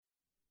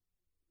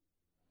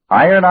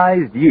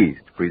Ironized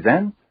Yeast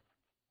presents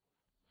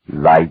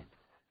Lights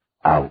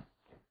Out,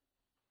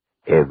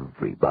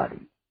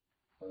 Everybody.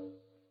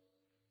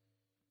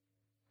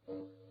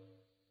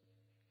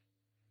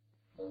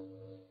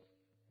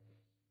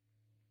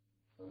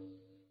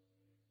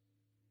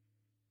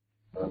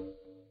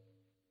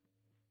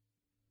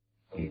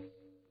 It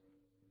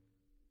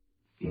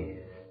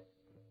is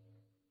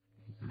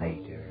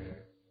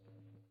later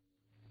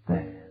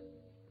than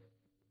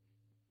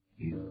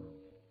you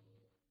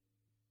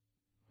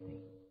think.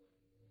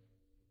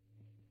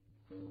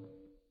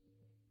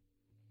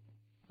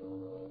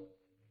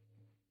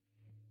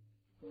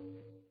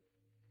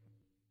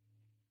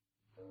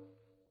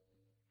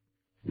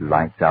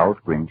 Lights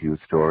Out brings you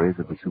stories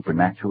of the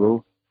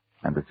supernatural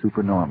and the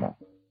supernormal,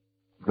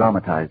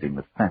 dramatizing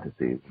the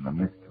fantasies and the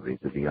mysteries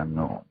of the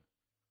unknown.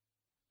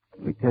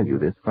 We tell you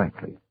this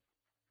frankly.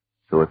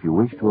 So if you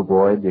wish to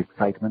avoid the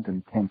excitement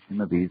and tension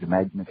of these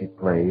imaginative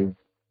plays,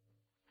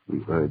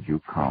 we urge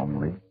you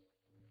calmly,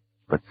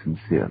 but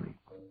sincerely,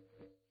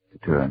 to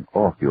turn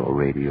off your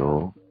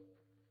radio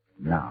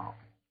now.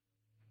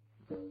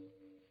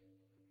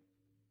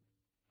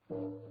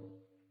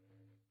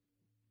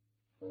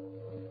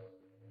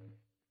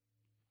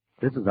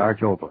 This is Arch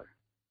Obler.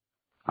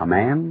 A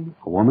man,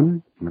 a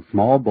woman, and a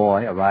small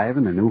boy arrive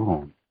in a new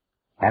home.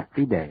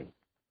 Happy day.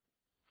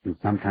 And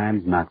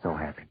sometimes not so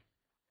happy.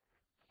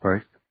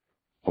 First,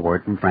 a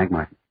word from Frank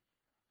Martin.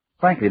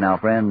 Frankly now,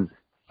 friends,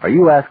 are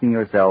you asking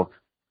yourself,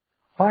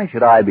 why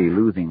should I be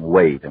losing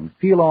weight and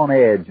feel on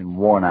edge and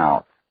worn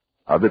out?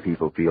 Other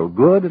people feel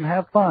good and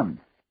have fun.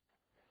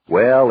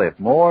 Well, if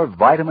more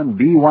vitamin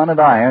B1 and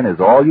iron is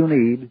all you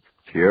need,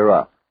 cheer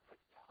up.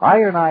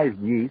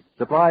 Ironized Yeast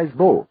supplies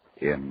both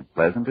in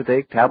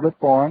pleasant-to-take tablet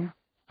form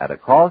at a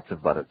cost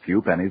of but a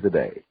few pennies a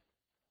day.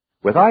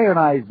 With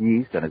Ironized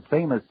Yeast and its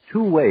famous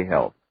two-way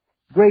help,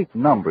 great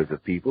numbers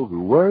of people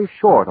who were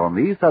short on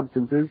these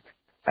substances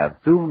have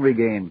soon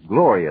regained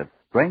glorious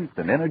strength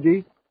and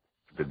energy.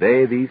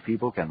 Today, these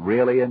people can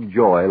really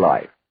enjoy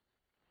life.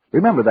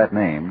 Remember that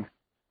name,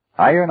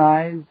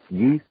 Ironized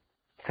Yeast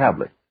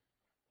Tablets.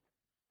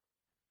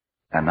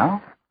 And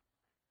now,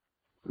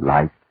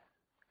 Lights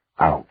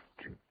Out,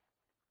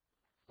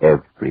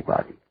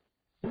 Everybody.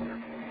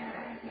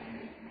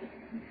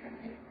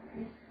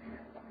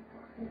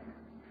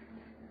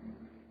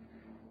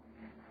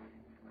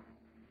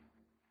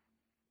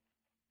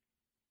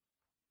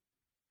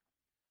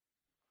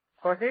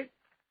 $40,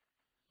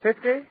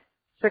 $50,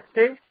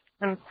 $60,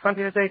 and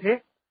 20 is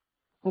 $80,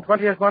 and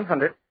 20 is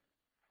 $100.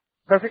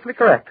 Perfectly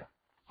correct.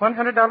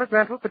 $100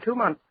 rental for 2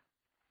 months.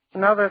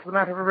 And now there's the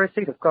matter of a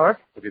receipt, of course.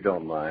 If you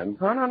don't mind.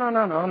 No,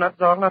 not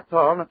at all,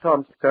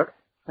 Mr. Cook.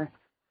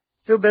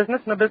 Do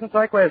business in a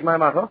business-like way is my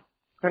motto.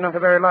 We're not a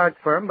very large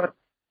firm, but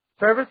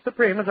service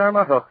supreme is our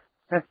motto.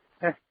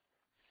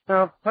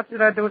 Now, what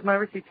did I do with my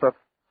receipt book?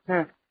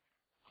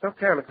 So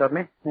careless of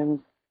me. In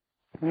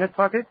this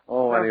pocket?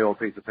 Oh, any old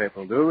piece of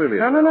paper will do, really.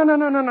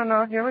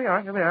 No. Here we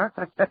are.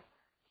 I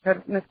had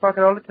it in this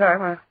pocket all the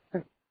time.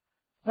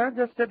 I'll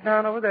just sit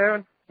down over there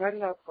and write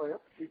it out for you.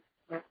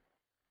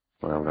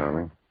 Well,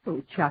 darling,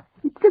 Oh, Chuck,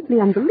 it's simply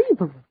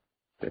unbelievable.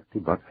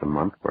 $50 a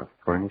month for a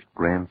furnished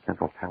Grand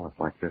Central Palace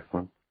like this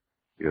one.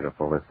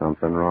 Beautiful. There's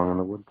something wrong in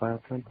the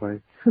woodpile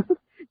someplace.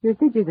 Your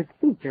figures of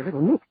speech are a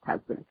little mixed,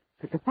 husband.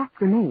 But the fact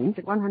remains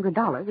that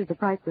 $100 is the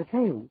price we're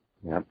paying.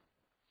 Yep.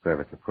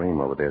 Service Supreme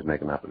over there is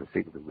making out the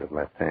receipt with his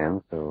left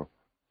hand, so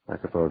I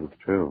suppose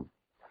it's true.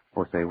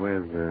 Or say,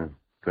 where's the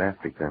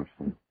draft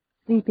exemption?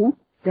 Sleeping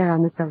there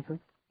on the sofa.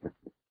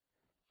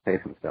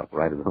 Paid himself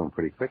right at home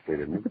pretty quickly,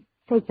 didn't he?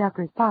 Takes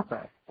after his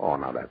papa. Oh,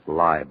 now that's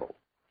libel.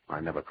 I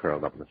never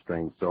curled up in a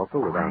strange sofa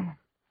without...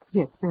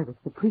 Yes, Service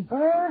Supreme.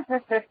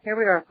 Here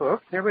we are,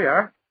 folks. Here we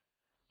are.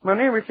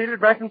 Money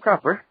receipted right and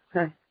proper.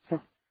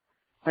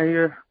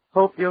 I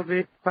hope you'll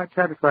be quite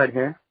satisfied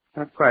here.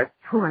 Not quite.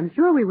 Oh, I'm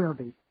sure we will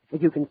be.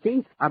 As you can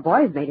see, our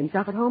boy has made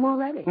himself at home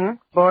already.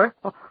 Boy?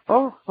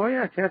 Oh,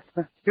 yes.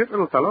 Cute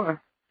little fellow. I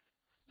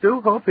do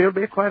hope he'll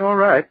be quite all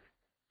right.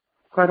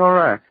 Quite all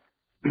right.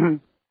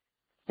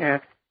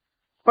 Yes.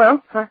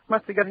 Well, I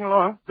must be getting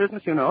along.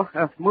 Business, you know.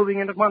 Moving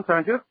in at once,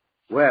 aren't you?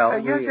 Well,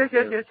 Yes.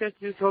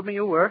 You told me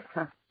you were.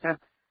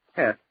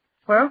 Yes.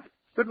 Well,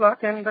 good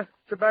luck, and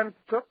goodbye, Mr.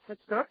 Cook. Mr.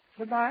 Cook,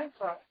 goodbye.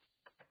 Bye.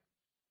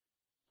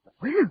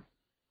 Well,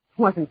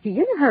 wasn't she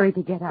in a hurry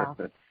to get out?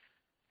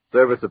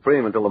 Service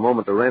Supreme until the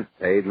moment the rent's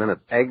paid, and then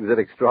it's exit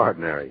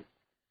extraordinary.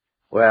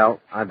 Well,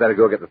 I'd better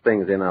go get the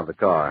things in out of the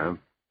car, huh?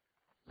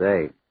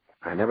 Say,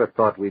 I never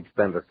thought we'd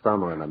spend the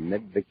summer in a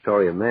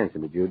mid-Victorian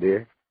mansion, did you,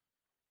 dear?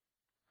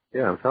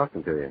 Yeah, I'm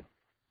talking to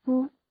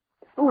you.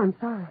 Oh, I'm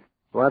sorry.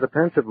 Why the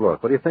pensive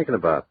look? What are you thinking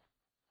about?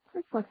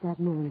 That's what that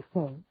man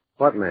said.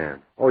 What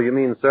man? Oh, you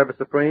mean Service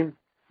Supreme?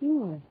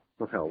 Yes.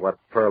 Well, what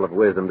pearl of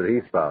wisdom did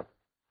he spout?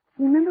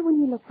 Remember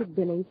when he looked at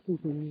Billy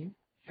sleeping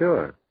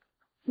Sure.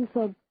 here? He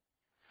said,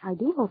 I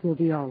do hope he'll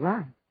be all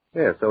right.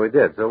 Yeah, so he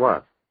did. So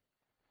what?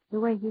 The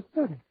way he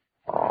said it.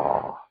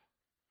 Oh.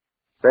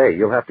 Say,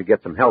 you'll have to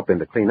get some help in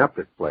to clean up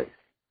this place.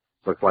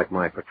 Looks like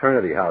my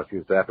fraternity house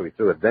used after we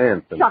threw a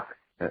dance. And... Chuck!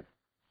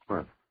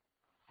 What?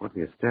 What are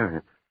you staring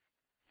at?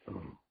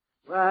 Oh.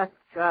 What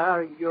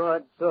are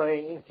you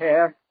doing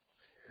here?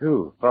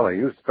 Phew, fella,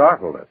 you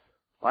startled us.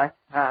 What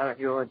are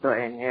you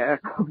doing here?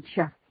 Oh,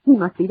 Chuck, he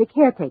must be the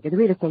caretaker the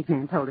real estate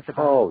man told us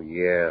about. Oh,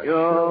 yeah.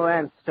 You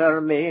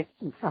answer me.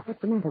 Hey, Chuck, what's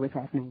the matter with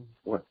that man?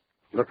 What?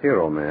 Look here,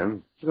 old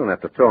man. You don't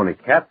have to throw any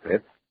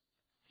catfits.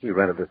 We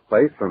rented this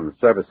place from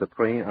Service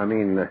Supreme.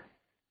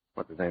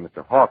 What's his name?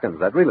 Mr. Hawkins,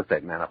 that real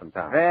estate man up in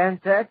town.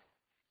 Rented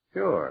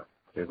Sure.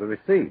 Here's the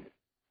receipt.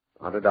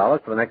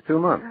 $100 for the next 2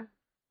 months.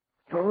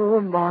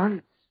 2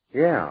 months.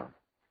 Yeah.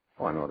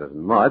 Oh, I know it isn't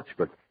much,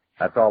 but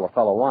that's all the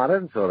fellow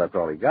wanted, so that's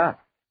all he got.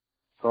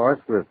 Of course,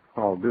 with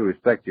all due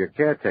respect to your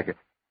caretaker.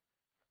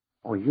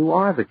 Oh, you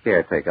are the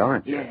caretaker,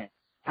 aren't you? Yes,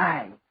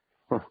 I.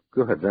 Oh,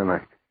 good. Then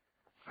I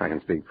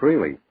can speak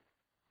freely.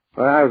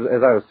 Well,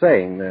 as I was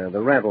saying,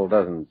 the rental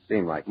doesn't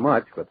seem like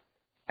much, but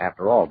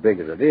after all, big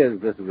as it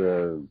is, this is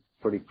a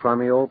pretty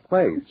crummy old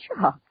place.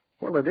 Chuck.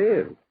 Well, it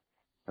is.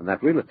 And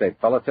that real estate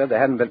fellow said there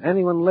hadn't been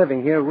anyone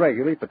living here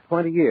regularly for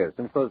 20 years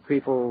since those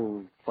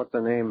people, what's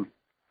their name,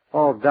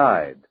 all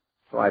died.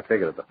 So I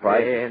figured at the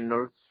price.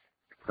 Reynolds.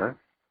 Huh?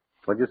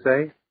 What'd you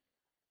say?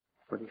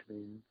 What do you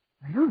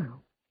say? I don't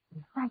know.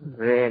 He's frightened.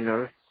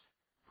 Reynolds.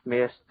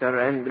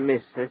 Mr. and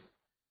Mrs.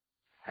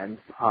 and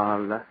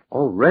Paula.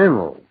 Oh,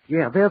 Reynolds.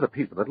 Yeah, they're the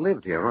people that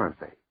lived here, aren't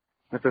they?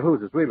 Mr.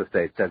 Hughes' real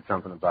estate said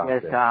something about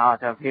Get this.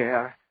 out of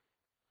here.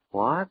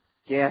 What?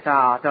 Get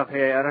out of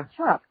here.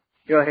 Chuck.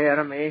 You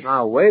hear me?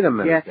 Now, wait a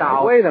minute. Get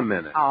out. Wait a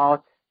minute.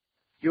 Out.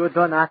 You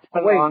do not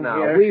Wait belong now.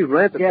 here. We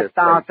rented Get this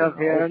out place, of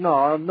here.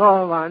 No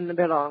one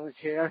belongs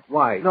here.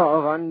 Why?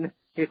 No one.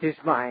 It is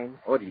mine.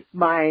 What do you...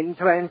 Mine,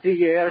 20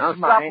 years. Now, mine.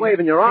 stop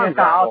waving your arms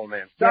Get out, out. old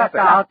man. Stop Get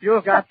it. out.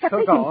 You got Chuck, to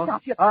make go. him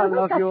stop. You All wake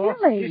of up you.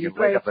 Billy. This You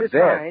wake up the place is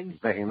dead. mine.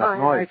 Making enough I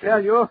noise.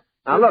 tell you.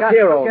 Now, you look got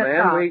here, to old get man.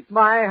 out.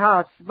 My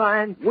house,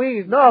 mine.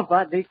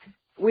 Nobody.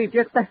 We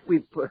just...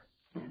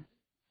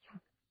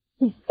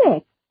 He's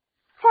sick.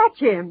 Catch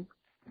him.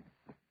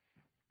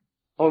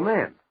 Old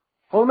man.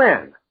 Old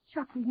man.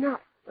 Chuck, he's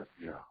not.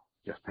 No.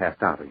 Just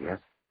passed out, I guess.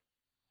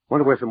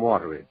 Wonder where some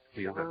water is.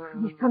 He's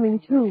coming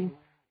to.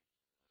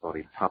 Thought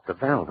he'd popped the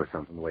valve or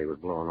something the way it was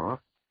blowing off.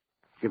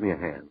 Give me a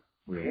hand.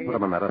 Put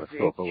him on that other Take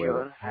sofa where...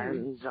 your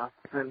hands off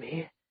of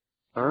me.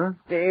 Huh?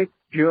 Take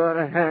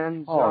your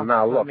hands Oh, off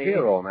now, of look me.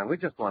 here, old man. We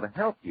just want to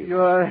help you.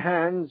 Your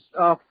hands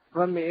off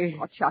of me.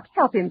 Oh, Chuck,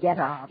 help him get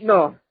out.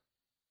 No.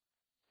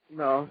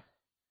 I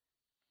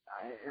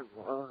am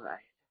all right.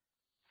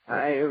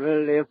 I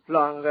will live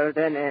longer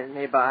than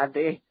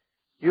anybody.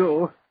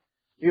 You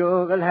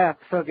will have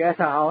to get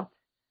out.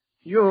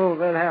 You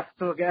will have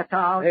to get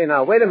out. Hey,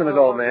 now, wait a minute,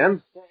 old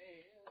man.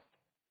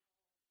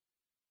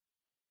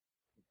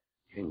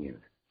 Can you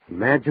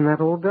imagine that,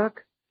 old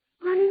duck?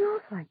 Running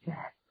off like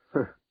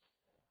that.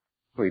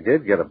 We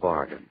did get a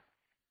bargain.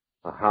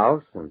 A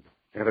house and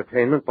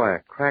entertainment by a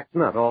cracked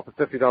nut, all for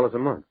 $50 a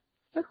month.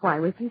 But why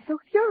was he so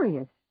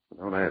furious?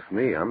 Don't ask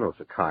me. I'm no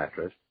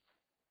psychiatrist.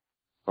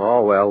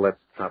 Oh, well, let's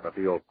not let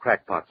the old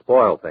crackpot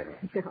spoil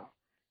things. No.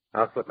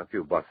 I'll slip him a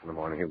few bucks in the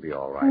morning. He'll be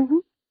all right. Mm-hmm.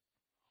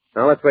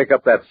 Now, let's wake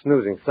up that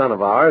snoozing son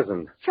of ours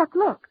and... Chuck,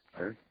 look.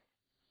 Huh?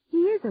 He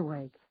is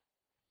awake.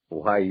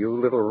 Why, you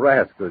little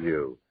rascal,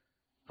 you.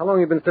 How long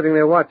have you been sitting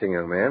there watching,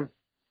 young man?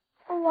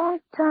 A long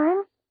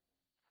time.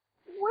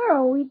 Where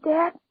are we,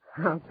 Dad?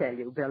 I'll tell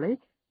you, Billy.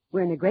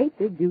 We're in a great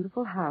big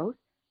beautiful house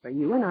where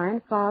you and I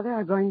and Father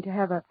are going to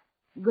have a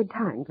good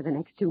time for the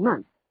next 2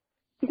 months.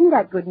 Isn't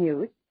that good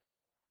news?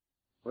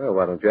 Well,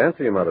 why don't you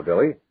answer your mother,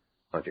 Billy?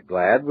 Aren't you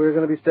glad we're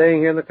going to be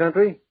staying here in the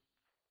country?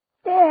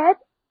 Dad,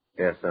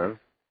 Yes, son.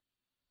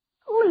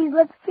 please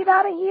let's get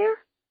out of here.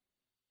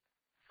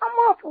 I'm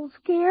awful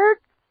scared.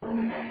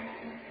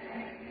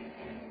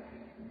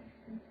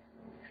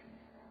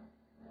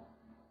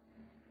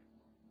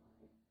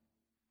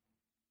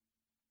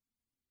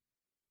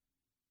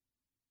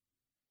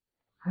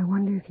 I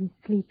wonder if he's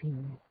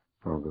sleeping.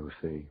 I'll go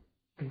see.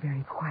 Be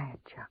very quiet,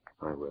 Chuck.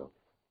 I will.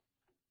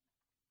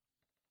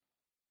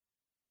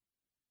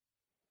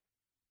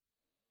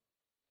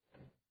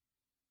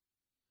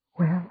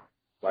 Well,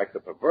 Like the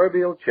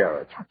proverbial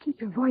cherub. Chuck, keep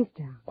your voice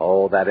down.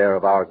 Oh, that air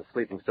of ours is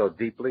sleeping so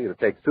deeply it'll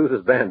take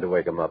Sousa's band to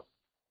wake him up.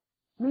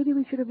 Maybe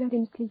we should have let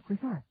him sleep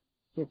with us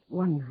just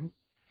one night.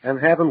 And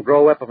have him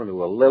grow up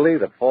into a lily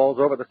that falls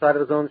over the side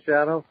of his own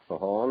shadow?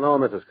 Oh, no,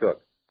 Mrs.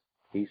 Cook.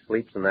 He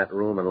sleeps in that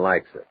room and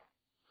likes it.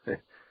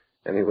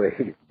 Anyway,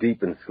 he's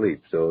deep in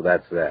sleep, so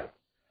that's that.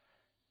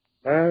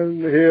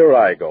 And here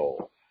I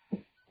go.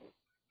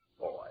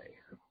 Boy,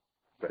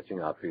 stretching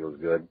out feels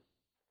good.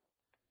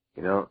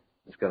 You know,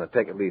 it's going to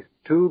take at least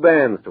 2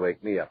 bands to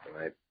wake me up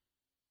tonight.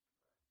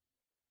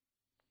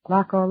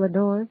 Lock all the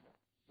doors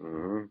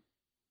Mm-hmm.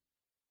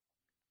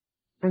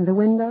 and the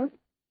windows?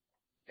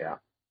 Yeah.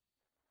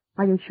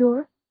 Are you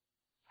sure?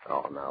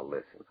 Oh, now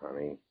listen,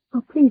 honey.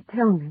 Oh, please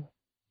tell me.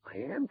 I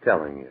am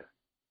telling you.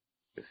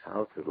 This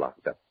house is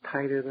locked up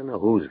tighter than a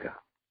hoosga.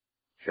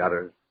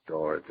 Shutters,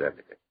 doors,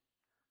 everything.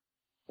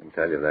 I can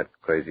tell you that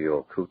crazy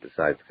old coot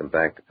decides to come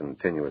back to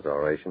continue his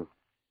oration.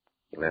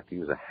 He'll have to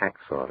use a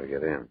hacksaw to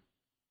get in.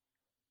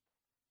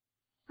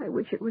 I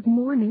wish it was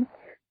morning.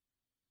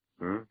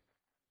 Hmm?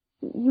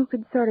 You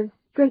could sort of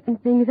straighten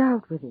things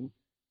out with him.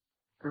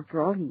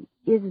 After all,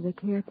 he is the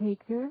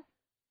caretaker.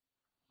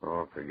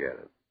 Oh, forget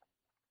it.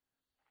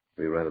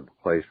 We rented the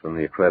place from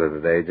the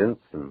accredited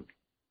agents, and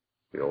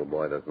the old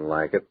boy doesn't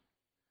like it.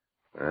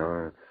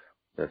 Well,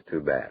 that's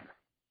too bad.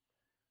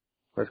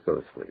 Let's go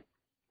to sleep.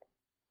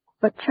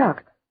 But,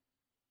 Chuck...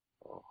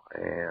 Oh,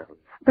 Ann.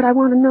 But I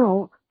want to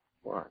know...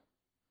 What?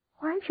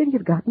 Why should he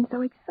have gotten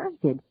so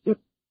excited?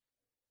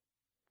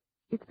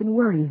 It's been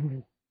worrying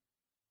me.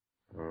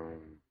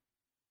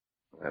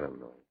 I don't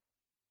know.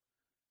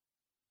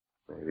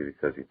 Maybe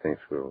because he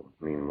thinks we'll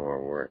mean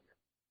more work.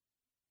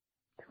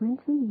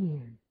 20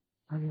 years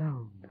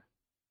alone.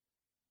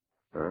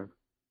 Huh?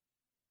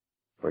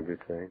 What'd you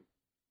say?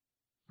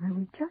 I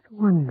was just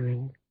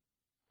wondering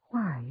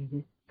why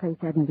this place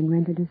hadn't been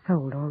rented or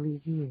sold all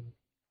these years.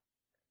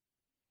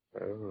 I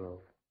don't know.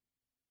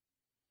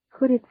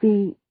 Could it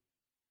be...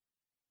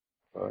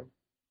 What?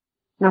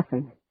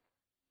 Nothing.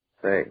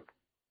 Say,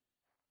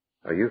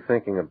 are you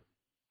thinking of...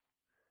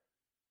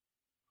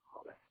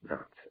 Oh, that's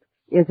nonsense.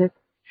 Is it?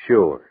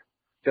 Sure.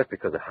 Just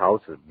because a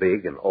house is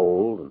big and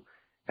old and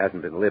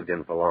hasn't been lived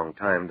in for a long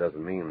time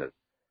doesn't mean that...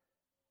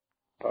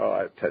 Oh,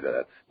 I tell you,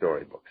 that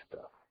storybook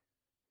stuff.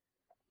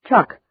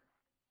 Chuck,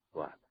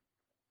 What?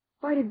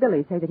 why did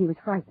Billy say that he was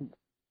frightened?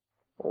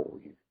 Oh,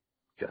 he's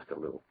just a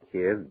little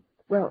kid.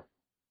 Well,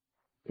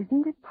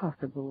 isn't it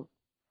possible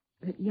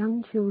that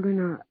young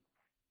children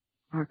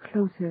are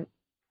closer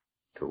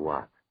To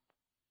what?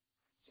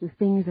 to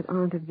things that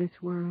aren't of this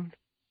world?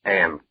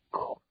 And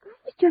cook. I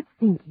was just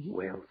thinking.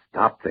 Well,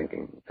 stop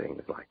thinking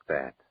things like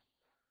that.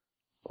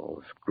 All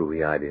the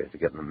screwy ideas you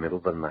get in the middle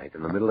of the night,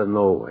 in the middle of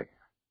nowhere.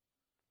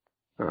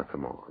 Now,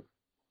 come on.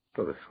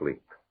 Go to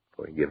sleep.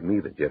 Before you give me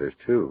the jitters,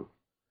 too.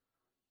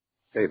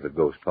 Save the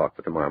ghost talk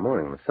for tomorrow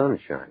morning when the sun's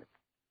shining.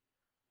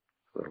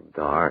 It's a little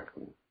dark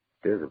and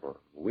visible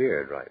and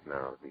weird right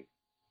now to be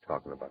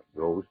talking about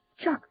ghosts.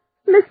 Chuck,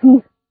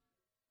 listen.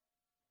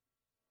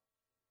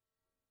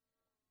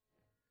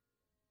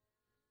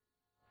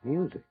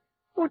 Music.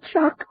 Oh,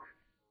 Chuck.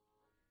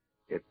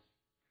 It's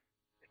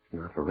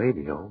not a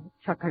radio.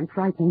 Chuck, I'm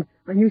frightened.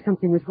 I knew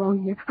something was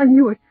wrong here. I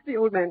knew it. The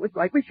old man was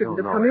right. We shouldn't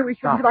No, have no, come here. We shouldn't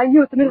stop. have. I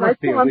knew it the minute There I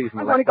must be a saw him. I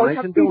reasonable want to go,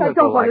 Chuck. explanation. Please, I Don't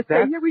don't go want to like stay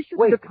that. here. We shouldn't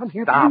Wait, have come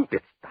here. stop Please.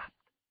 it. Stop.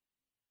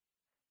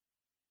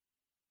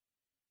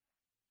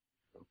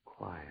 So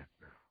quiet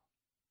now.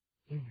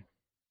 Yes.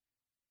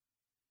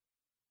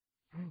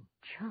 Oh,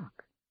 Chuck.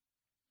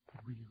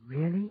 Did we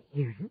really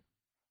hear it?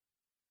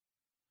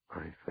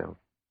 I felt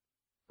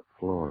the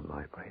floor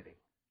vibrating,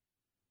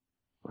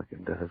 like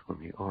it does when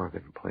the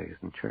organ plays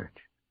in church.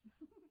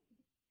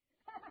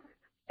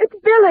 It's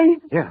Billy.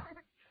 Yeah.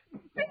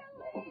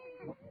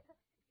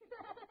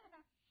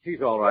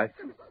 He's all right.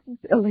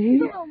 Billy.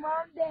 Hello, Mom,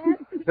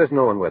 Dad. There's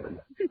no one with him.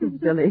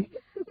 Billy.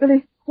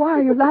 Billy, why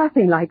are you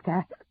laughing like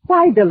that?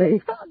 Why, Billy?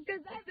 Oh,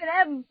 'cause I've been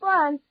having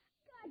fun.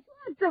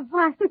 Gosh, lots of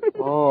fun.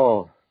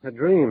 Oh, a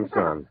dream,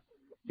 son.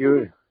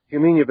 You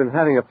mean you've been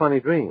having a funny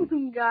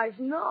dream? Gosh,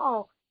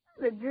 no.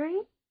 It's a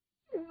dream.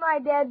 Isn't my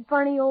dad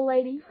funny, old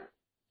lady?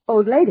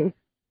 Old lady?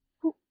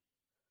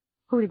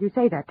 Who did you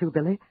say that to,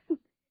 Billy? She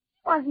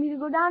wants me to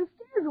go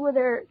downstairs with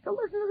her to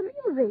listen to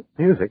the music.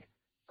 Music?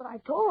 But I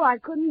told her I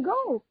couldn't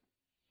go.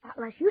 Not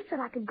unless you said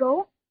I could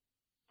go.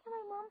 Can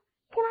I, Mom?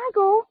 Can I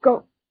go?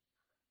 Go.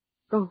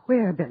 Go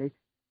where, Billy?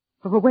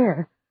 Over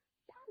where?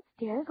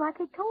 Downstairs,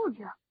 like I told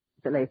you.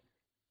 Billy,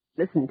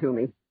 listen to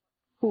me.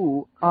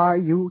 Who are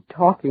you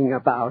talking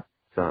about?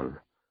 Son,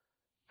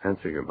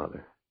 answer your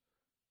mother.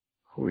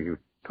 Who are you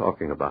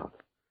talking about?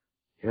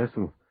 Yes,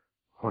 and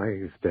why are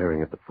you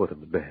staring at the foot of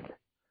the bed?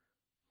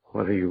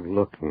 What are you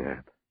looking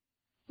at?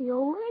 The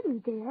old lady,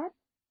 Dad.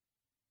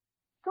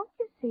 Don't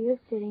you see her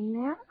sitting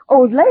there?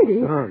 Old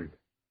lady? Son.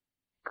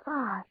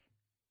 Gosh.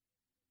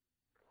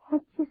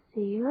 Can't you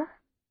see her?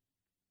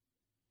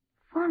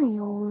 Funny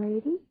old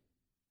lady.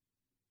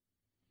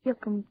 You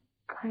can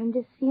kind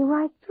of see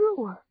right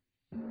through her.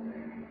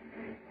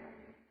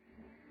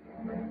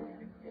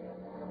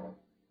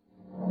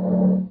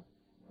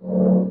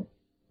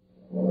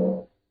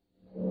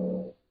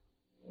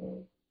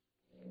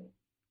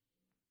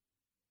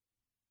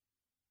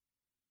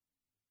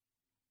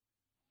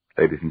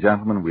 Ladies and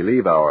gentlemen, we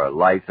leave our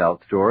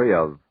lights-out story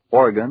of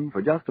Oregon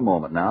for just a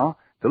moment now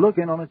to look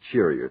in on a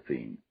cheerier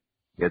scene.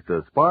 It's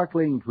a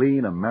sparkling,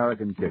 clean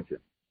American kitchen.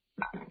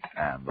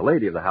 And the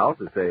lady of the house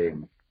is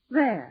saying,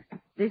 There.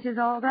 Dishes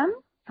all done.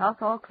 House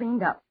all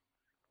cleaned up.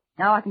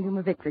 Now I can do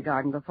my victory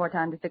garden before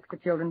time to fix the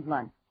children's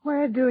lunch.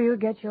 Where do you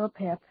get your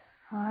pep?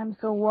 I'm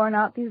so worn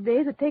out these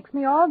days, it takes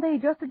me all day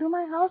just to do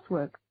my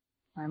housework.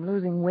 I'm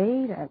losing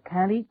weight, I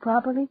can't eat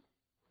properly.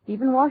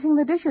 Even washing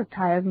the dishes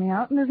tires me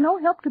out, and there's no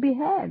help to be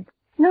had.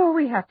 No,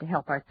 we have to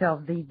help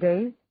ourselves these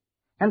days.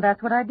 And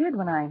that's what I did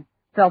when I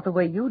felt the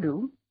way you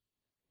do.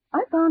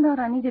 I found out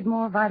I needed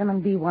more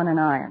vitamin B1 and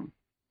iron.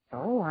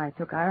 So I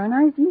took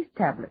ironized yeast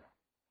tablets.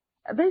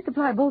 They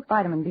supply both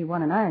vitamin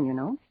B1 and iron, you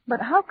know.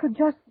 But how could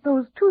just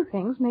those two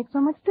things make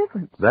so much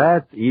difference?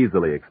 that's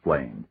easily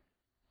explained.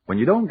 When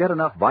you don't get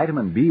enough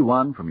vitamin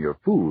B1 from your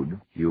food,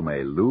 you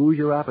may lose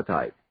your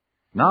appetite,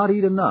 not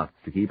eat enough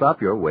to keep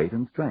up your weight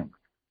and strength.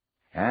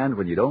 And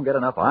when you don't get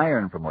enough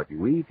iron from what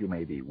you eat, you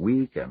may be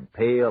weak and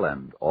pale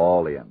and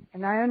all in.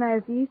 And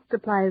ironized yeast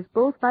supplies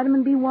both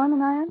vitamin B1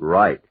 and iron?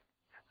 Right.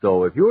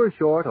 So if you're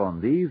short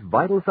on these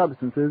vital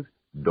substances,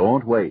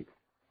 don't wait.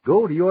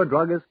 Go to your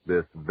druggist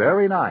this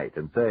very night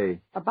and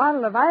say, A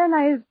bottle of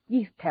ironized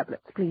yeast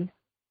tablets, please.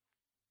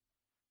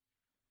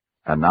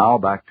 and now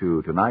back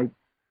to tonight's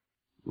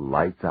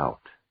Lights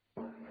Out.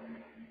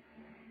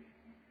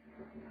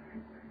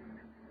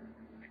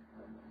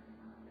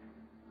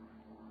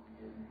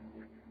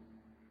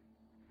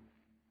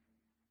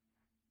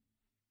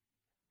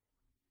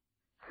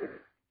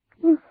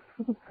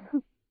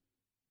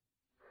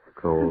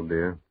 Cold,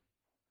 dear?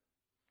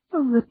 A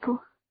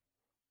little.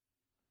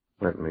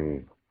 Let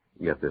me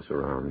get this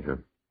around you.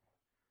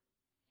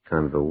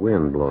 Kind of a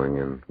wind blowing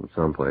in from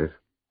someplace.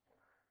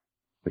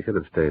 We should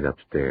have stayed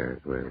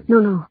upstairs, really.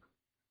 No.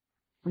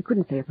 I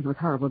couldn't stay up in those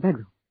horrible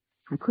bedrooms.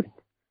 I couldn't.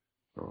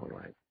 All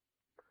right.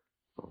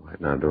 All right,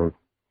 now don't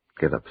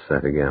get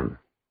upset again.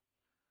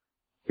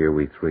 Here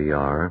we three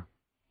are,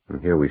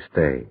 and here we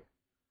stay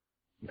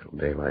until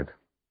daylight.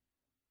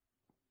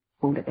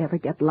 Won't it ever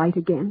get light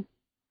again?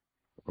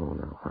 Oh,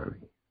 now, honey,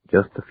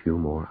 just a few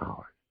more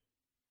hours.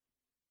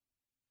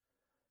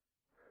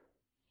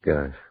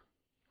 Gosh,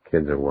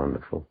 kids are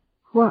wonderful.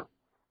 What?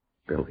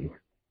 Billy,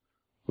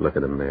 look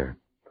at him there.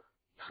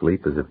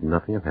 Sleep as if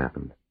nothing had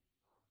happened.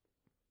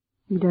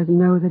 He doesn't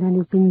know that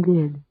anything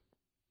did.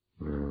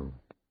 Oh,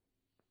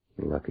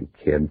 lucky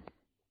kid.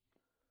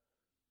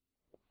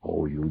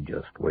 Oh, you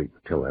just wait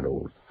until that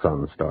old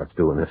son starts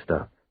doing this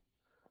stuff.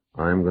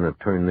 I'm going to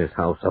turn this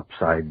house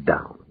upside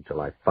down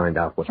until I find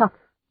out what... Chuck.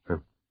 Huh?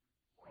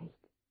 Wait.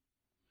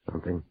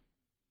 Something?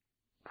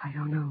 I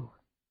don't know.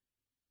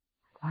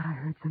 I thought I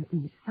heard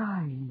something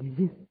sighing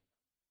as if...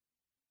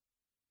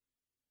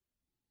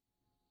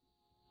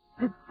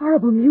 That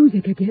horrible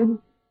music again.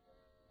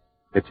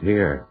 It's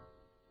here.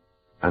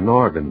 An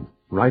organ,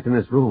 right in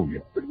his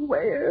room. But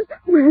where?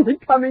 Where's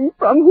it coming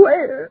from?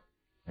 Where?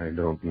 I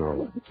don't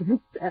know. I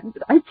can't stand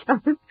it. I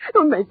can't.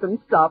 Don't make them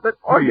stop it.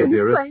 Oh, you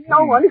dearest. Play.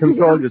 No one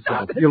Control can yourself.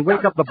 stop it. You'll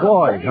wake up the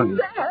boy, Stop honey.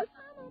 that.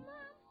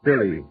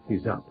 Billy,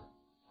 he's up.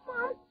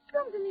 Mom,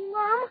 come to me,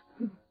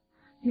 Mom.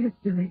 Yes,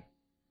 Billy.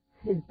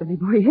 Yes, Billy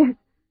boy, yes.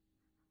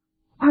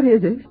 What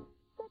is it?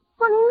 That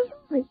funny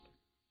music.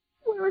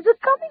 Where is it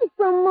coming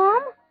from,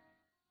 Mom?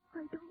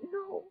 I don't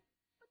know.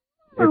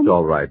 It's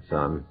all right,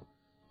 son.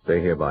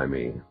 Stay here by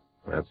me.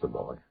 That's the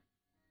boy.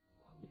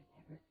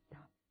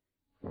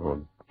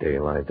 Won't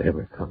daylight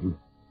ever come?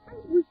 I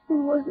wish he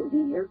wasn't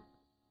here.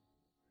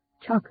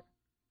 Chuck,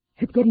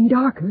 it's getting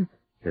darker.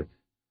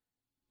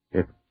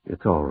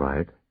 It's all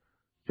right.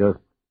 Just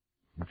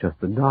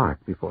the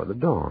dark before the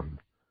dawn.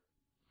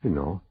 You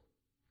know.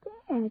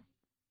 Dad,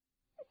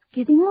 it's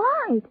getting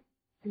light.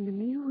 And the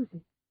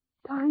music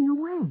dying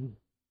away.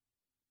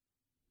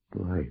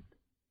 Light.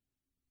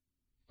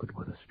 But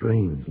what a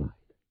strange light.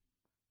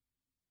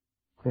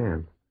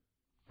 Dan,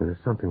 is there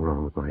something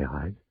wrong with my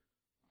eyes?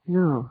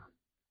 No.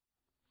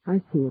 I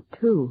see it,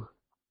 too.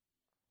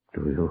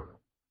 Do you?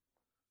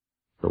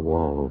 The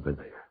wall over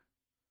there.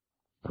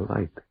 The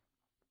light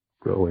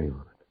growing on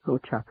it. Oh,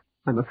 Chuck,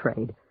 I'm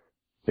afraid.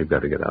 We've got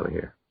to get out of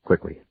here.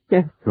 Quickly.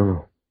 Yes.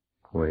 No.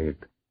 Wait.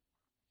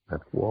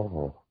 That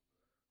wall.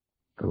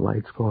 The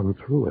light's gone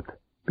through it.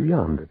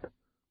 Beyond it.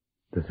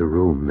 There's a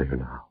room there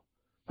now.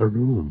 A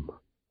room.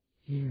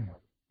 Yes.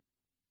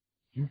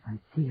 Yes, I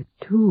see it,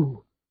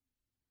 too.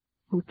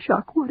 Oh,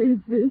 Chuck, what is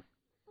this?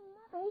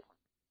 Mommy,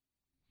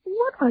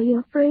 what are you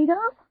afraid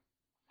of?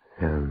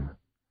 And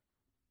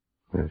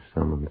there's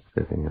someone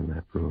sitting in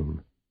that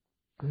room.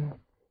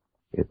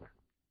 Yes.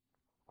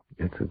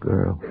 It's a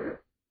girl.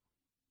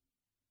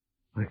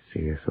 I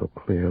see her so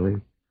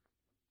clearly.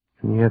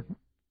 And yet,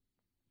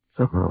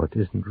 somehow it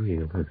isn't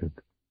real, is it?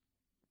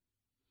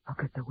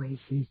 Look at the way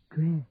she's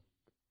dressed.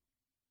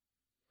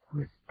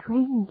 So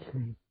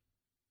strangely.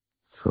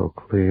 So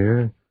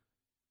clear.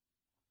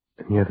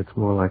 And yet it's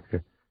more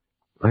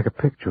like a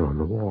picture on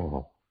the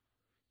wall.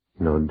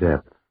 No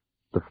depth.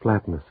 The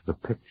flatness of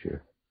the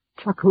picture.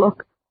 Chuck,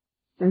 look.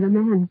 There's a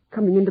man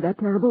coming into that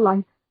terrible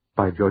light.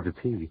 By George, it's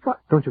he. What?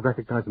 Don't you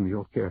recognize him, the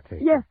old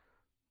caretaker? Yes.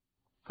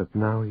 But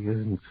now he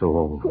isn't so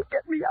old. Oh,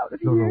 get me out of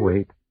No, here. no,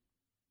 wait.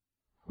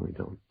 We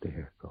don't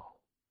dare go.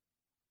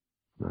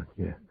 Not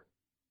yet.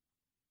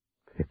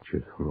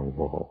 Pictures on the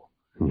wall.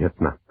 And yet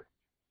not.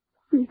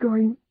 He's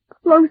going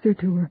closer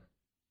to her.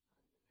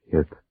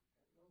 Yet.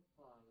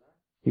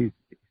 He's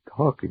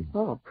talking.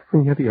 Oh.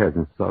 And yet he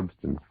hasn't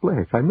substance,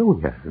 flesh. I know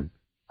he hasn't.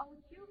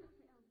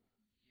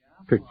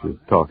 Pictures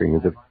talking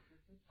as if...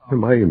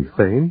 Am I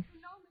insane?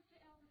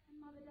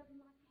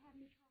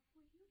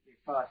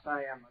 Because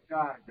I am a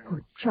gardener. Oh,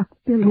 Chuck,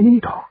 Billy.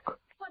 Talk.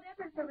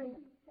 Whatever's the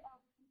reason, Mr.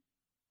 Elvis?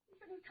 You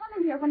shouldn't come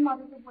in here when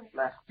Mother's away.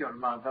 Bless your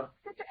mother.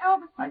 Mr.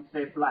 Elvis, I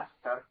say bless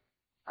her.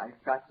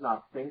 I've got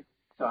nothing,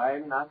 so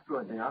I'm not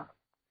good enough.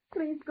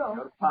 please go.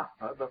 Your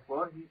papa,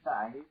 before he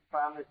died,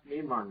 promised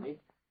me money,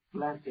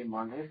 plenty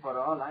money for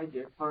all I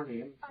did for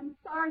him. I'm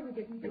sorry we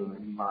didn't do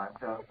it.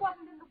 Martha. It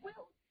wasn't in the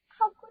will.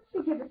 How could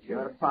she give it to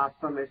Your us?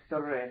 papa,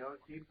 Mr.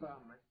 Reynolds, he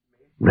promised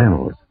me.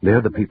 Reynolds,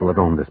 they're the people that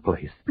own this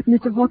place. But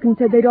Mr. Hawkins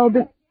said they'd all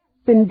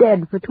been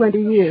dead for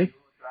 20 years. You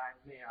drive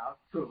me out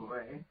too,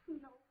 eh?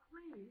 No,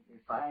 please.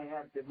 If I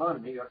had the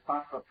money your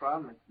papa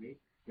promised me,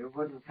 you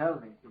wouldn't tell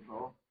me to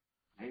go.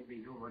 Maybe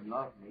you would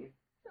love me.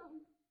 No,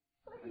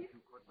 But you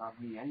could love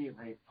me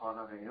anyway,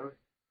 Paula Reynolds.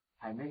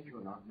 I make you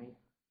love me.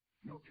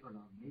 Make you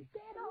love me.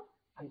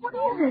 Dad, what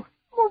is it?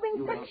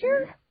 Moving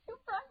pictures?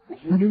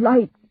 the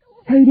light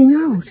fading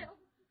out.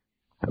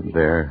 And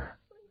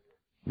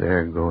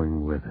they're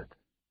going with it.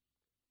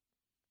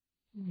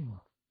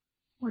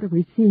 What have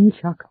we seen,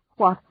 Chuck?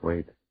 What?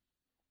 Wait.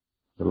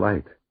 The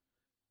light.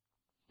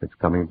 It's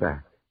coming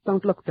back.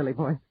 Don't look, silly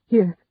boy.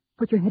 Here,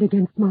 put your head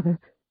against Mother.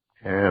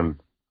 Anne.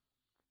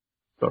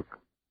 Look.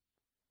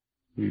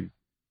 He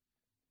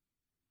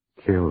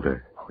killed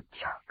her. Oh,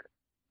 Chuck.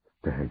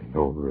 Standing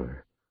over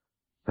her.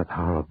 That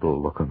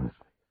horrible look on his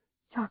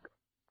face. Chuck,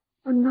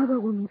 another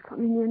woman's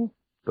coming in,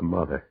 The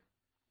mother.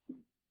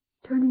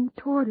 turning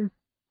toward us.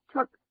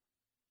 Chuck,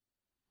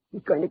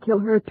 he's going to kill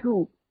her,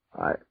 too.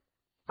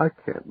 I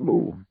can't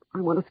move. I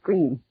want to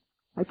scream.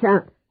 I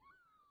can't.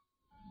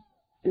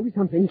 Do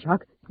something,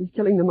 Chuck. He's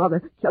killing the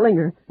mother, killing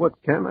her.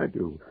 What can I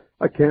do?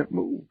 I can't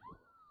move.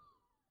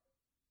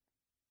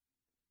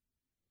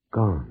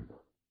 Gone.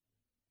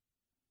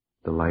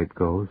 The light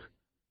goes,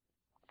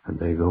 and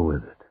they go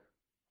with it.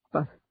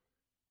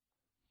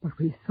 But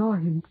we saw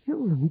him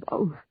kill them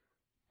both.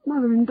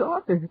 Mother and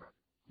daughter.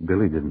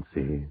 Billy didn't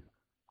see.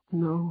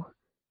 No.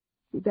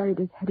 He buried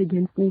his head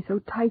against me so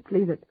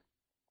tightly that...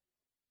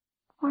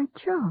 Why,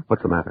 Chuck,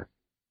 What's the matter?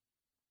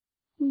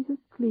 he's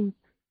asleep.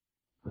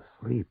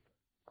 Asleep.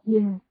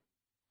 Yes,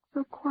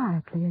 so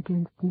quietly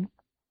against me.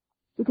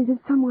 It is as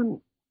if someone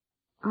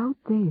out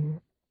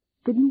there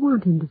didn't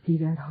want him to see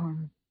that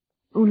horror.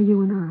 Only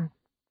you and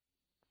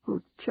I.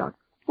 Oh, Chuck,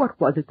 what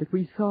was it that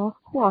we saw?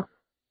 What?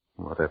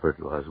 Whatever it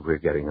was, we're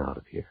getting out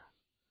of here.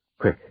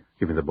 Quick,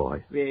 give me the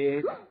boy.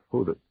 Wait,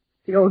 Who the...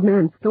 The old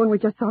man, the one we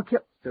just saw kill...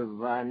 the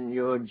one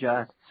you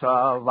just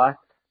saw, what?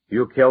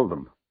 You killed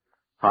them.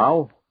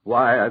 How?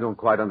 Why, I don't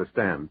quite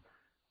understand.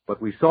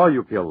 But we saw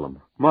you kill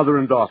them. Mother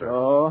and daughter.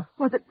 Oh,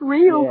 Was it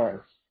real? yes.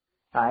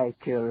 I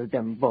killed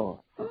them both.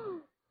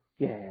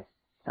 Yes,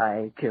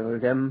 I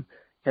killed them.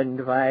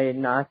 And why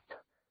not?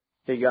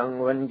 The young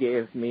one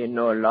gave me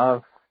no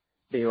love.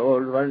 The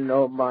old one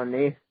no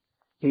money.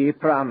 He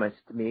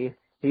promised me,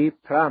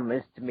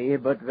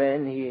 but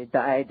when he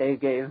died, they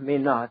gave me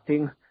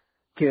nothing.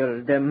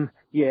 Killed them,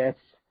 yes,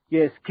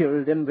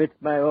 killed them with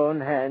my own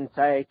hands.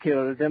 I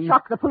killed them.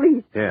 Chuck, the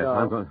police. Yes, No.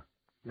 I'm going...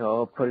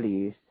 No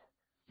police.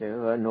 There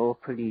were no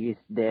police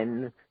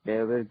then.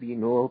 There will be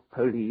no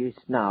police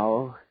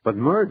now. But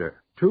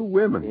murder. 2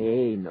 women.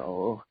 They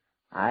know.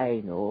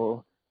 I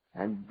know.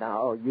 And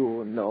now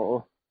you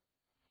know.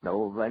 No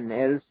one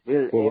else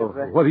will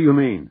ever... What do you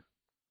mean?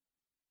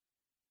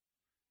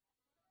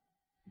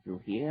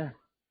 You hear?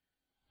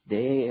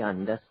 They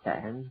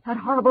understand. That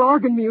horrible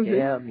organ music.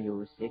 Their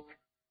music.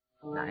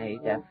 Night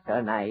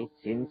after night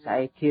since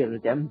I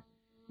killed them.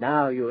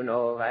 Now you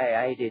know why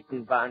I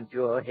didn't want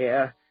your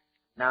hair.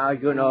 Now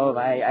you know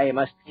why I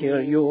must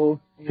kill you.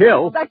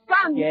 Kill? That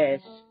gun!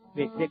 Yes,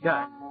 with the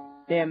gun.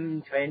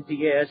 Them 20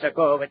 years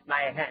ago with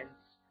my hands.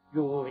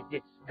 You with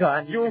this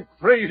gun. You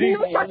crazy...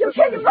 You shot your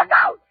kid! Look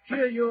out!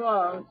 Here you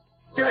are.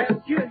 Give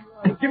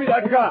me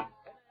that gun.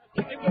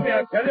 Give me,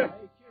 I tell you.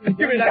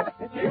 Give me that.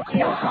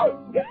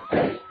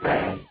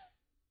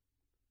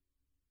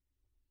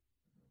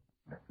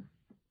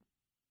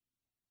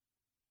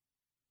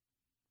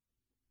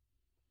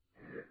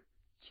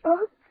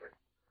 Chuck?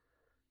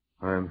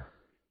 I'm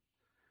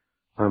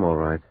all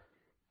right.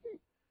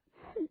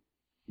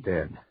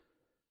 Dead.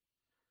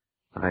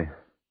 I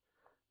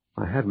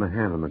had my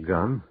hand on the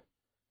gun,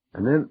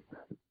 and then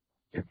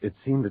it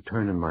seemed to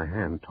turn in my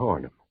hand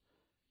toward him.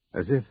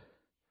 As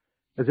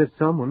if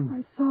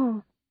someone... I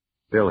saw.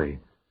 Billy,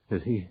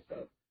 is he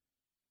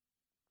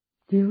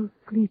Still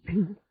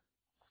sleeping.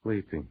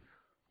 sleeping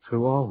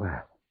through all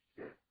that?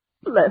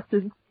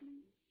 Blessed.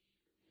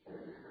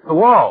 The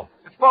wall!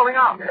 It's falling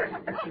out!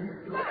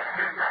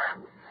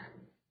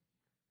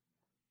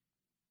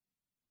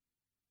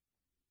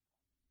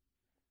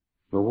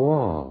 The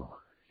wall.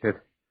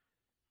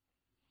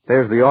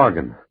 There's the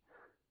organ.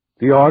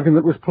 The organ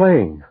that was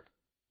playing.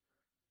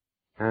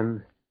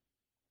 And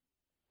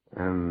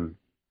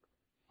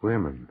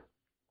women.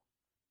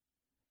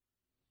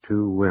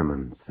 2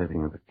 women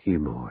sitting at the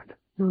keyboard.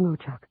 No,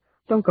 Chuck.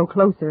 Don't go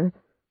closer.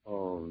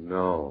 Oh,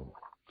 no.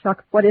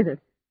 Chuck, what is it?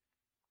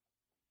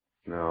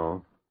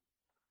 No.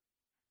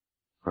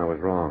 I was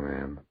wrong,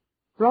 Anne.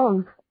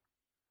 Wrong.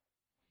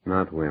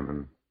 Not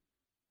women.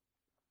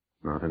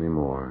 Not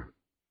anymore.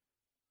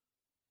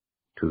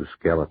 2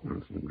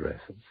 skeletons in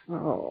dresses.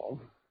 Oh.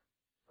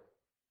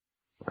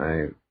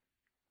 I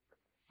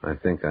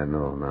think I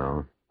know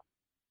now.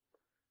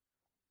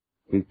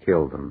 He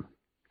killed them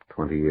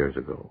 20 years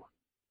ago.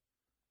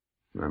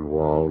 And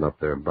walled up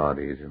their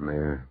bodies in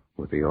their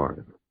with the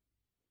organ.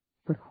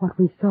 But what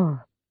we saw,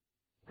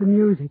 the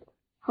music,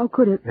 how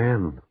could it...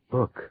 Anne,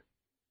 look.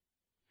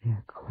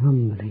 They're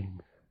crumbling.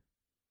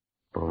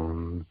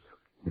 Bones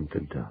into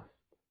dust.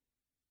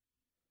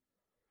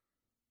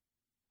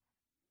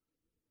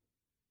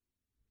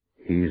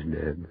 He's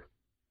dead.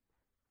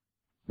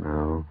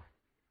 Now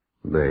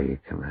they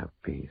can have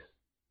peace.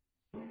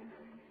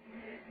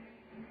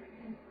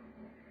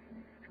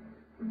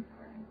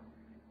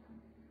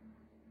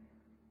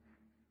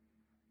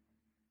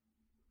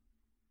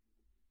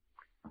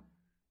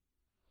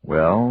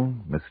 Well,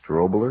 Mr.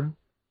 Obler?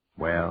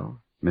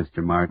 Well,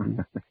 Mr.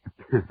 Martin.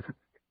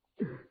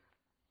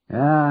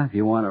 If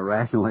you want a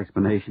rational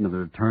explanation of the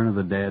return of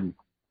the dead,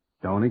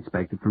 don't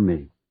expect it from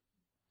me.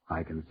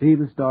 I conceive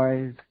the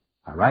stories,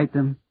 I write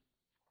them,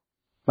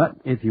 but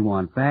if you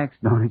want facts,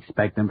 don't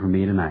expect them from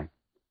me tonight.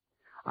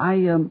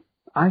 I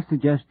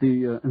suggest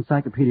the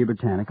Encyclopedia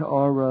Britannica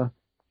or,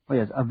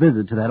 a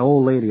visit to that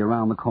old lady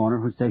around the corner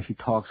who says she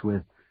talks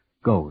with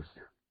ghosts.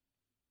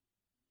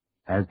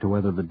 As to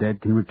whether the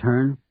dead can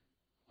return,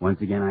 once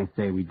again I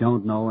say we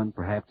don't know, and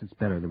perhaps it's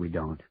better that we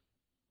don't.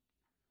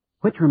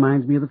 Which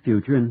reminds me of the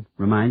future and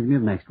reminds me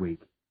of next week.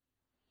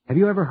 Have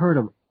you ever heard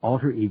of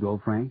alter ego,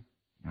 Frank?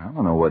 I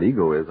don't know what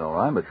ego is, all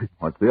right, but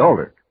what's the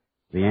alter?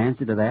 The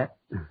answer to that,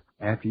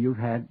 after you've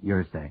had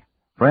your say.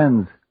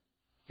 Friends,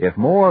 if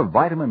more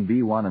vitamin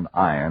B1 and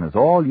iron is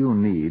all you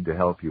need to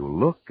help you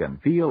look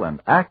and feel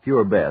and act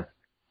your best,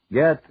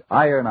 get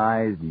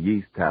ironized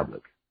yeast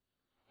tablets.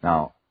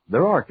 Now,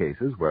 there are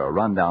cases where a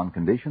rundown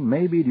condition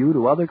may be due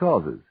to other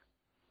causes.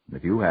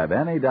 If you have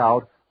any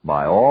doubt,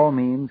 by all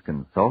means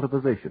consult a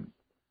physician.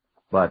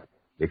 But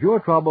if your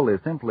trouble is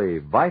simply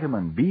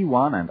vitamin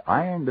B1 and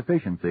iron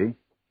deficiency,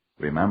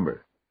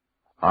 remember,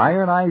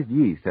 ironized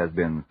yeast has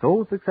been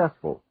so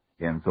successful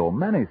in so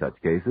many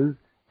such cases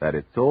that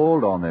it's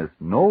sold on this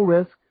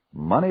no-risk,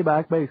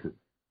 money-back basis.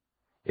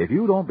 If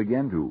you don't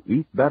begin to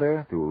eat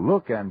better, to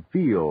look and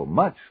feel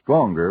much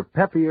stronger,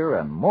 peppier,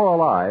 and more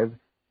alive,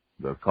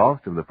 the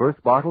cost of the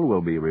first bottle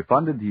will be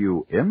refunded to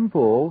you in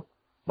full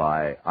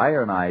by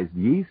Ironized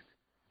Yeast,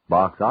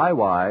 Box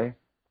IY,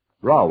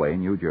 Rahway,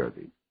 New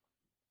Jersey.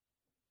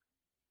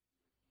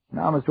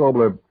 Now, Mr.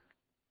 Obler,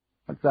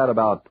 what's that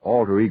about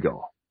alter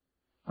ego?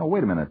 Oh,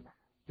 wait a minute.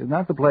 Isn't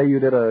that the play you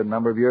did a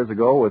number of years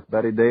ago with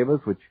Betty Davis,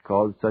 which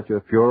caused such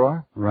a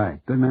furor? Right.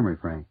 Good memory,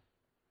 Frank.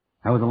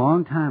 That was a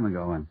long time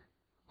ago, and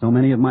so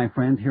many of my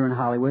friends here in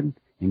Hollywood,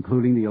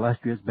 including the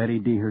illustrious Betty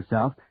D.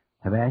 herself,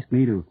 have asked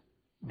me to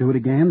do it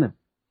again, that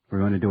we're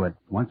going to do it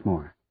once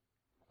more.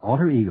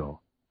 Alter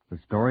Ego, the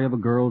story of a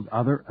girl's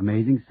other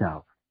amazing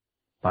self.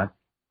 But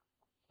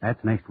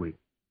that's next week.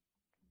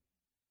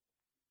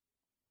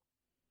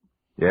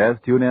 Yes,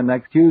 tune in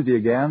next Tuesday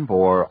again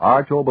for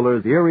Arch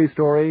Obler's eerie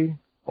story,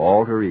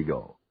 Alter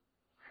Ego.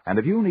 And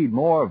if you need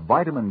more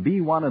vitamin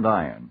B1 and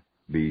iron,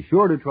 be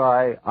sure to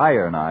try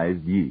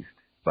ironized yeast.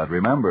 But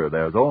remember,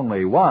 there's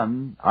only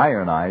one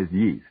ironized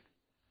yeast.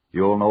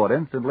 You'll know it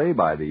instantly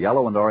by the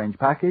yellow and orange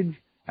package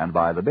and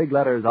by the big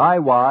letters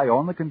IY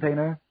on the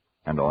container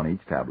and on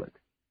each tablet.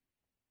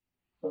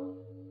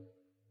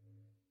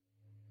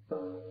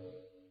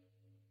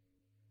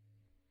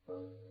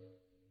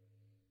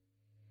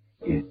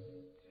 It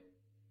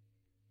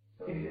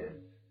is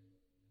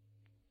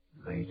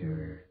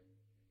later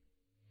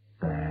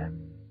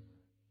than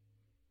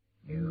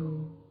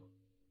you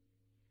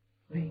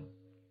think.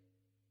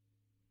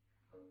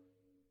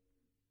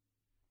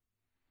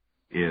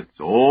 It's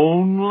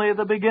only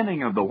the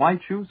beginning of the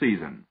white shoe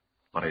season,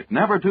 but it's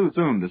never too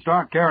soon to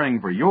start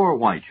caring for your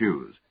white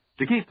shoes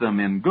to keep them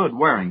in good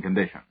wearing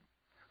condition.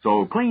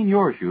 So clean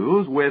your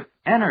shoes with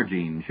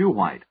Energine Shoe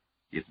White.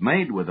 It's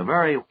made with the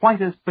very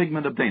whitest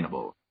pigment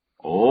obtainable,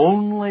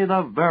 only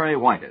the very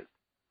whitest.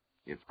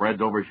 It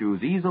spreads over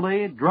shoes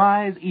easily,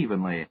 dries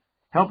evenly,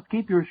 helps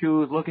keep your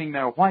shoes looking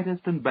their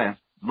whitest and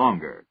best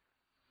longer.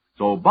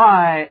 So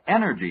buy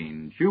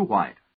Energine Shoe White.